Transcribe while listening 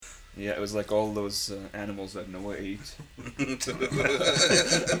Yeah, it was like all those animals that Noah ate. I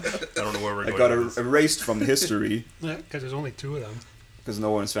don't know where we're going. I got erased from history Yeah, because there's only 2 of them. because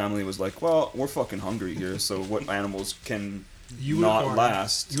Noah and his family was like, well, we're fucking hungry here, so what animals can Unicorn. not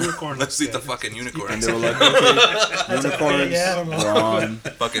last? Unicorn. Let's looks eat the dead. fucking unicorn. And they were like, okay, unicorns, big animal. gone.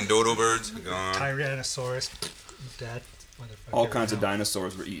 Fucking dodo birds, gone. Tyrannosaurus. Dead. All kinds of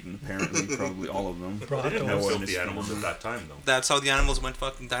dinosaurs were eaten, apparently, probably all of them. Brontos. Noah and Filthy his animals family. at that time, though. That's how the animals went.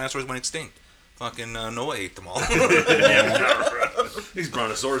 Fucking dinosaurs went extinct. Fucking Noah ate them all. These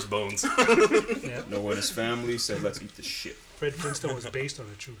brontosaurus bones. Yeah. Noah and his family said, let's eat the shit. Fred Flintstone was based on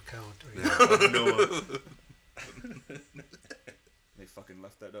a true account. Right? Noah. They fucking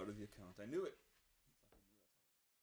left that out of the account. I knew it.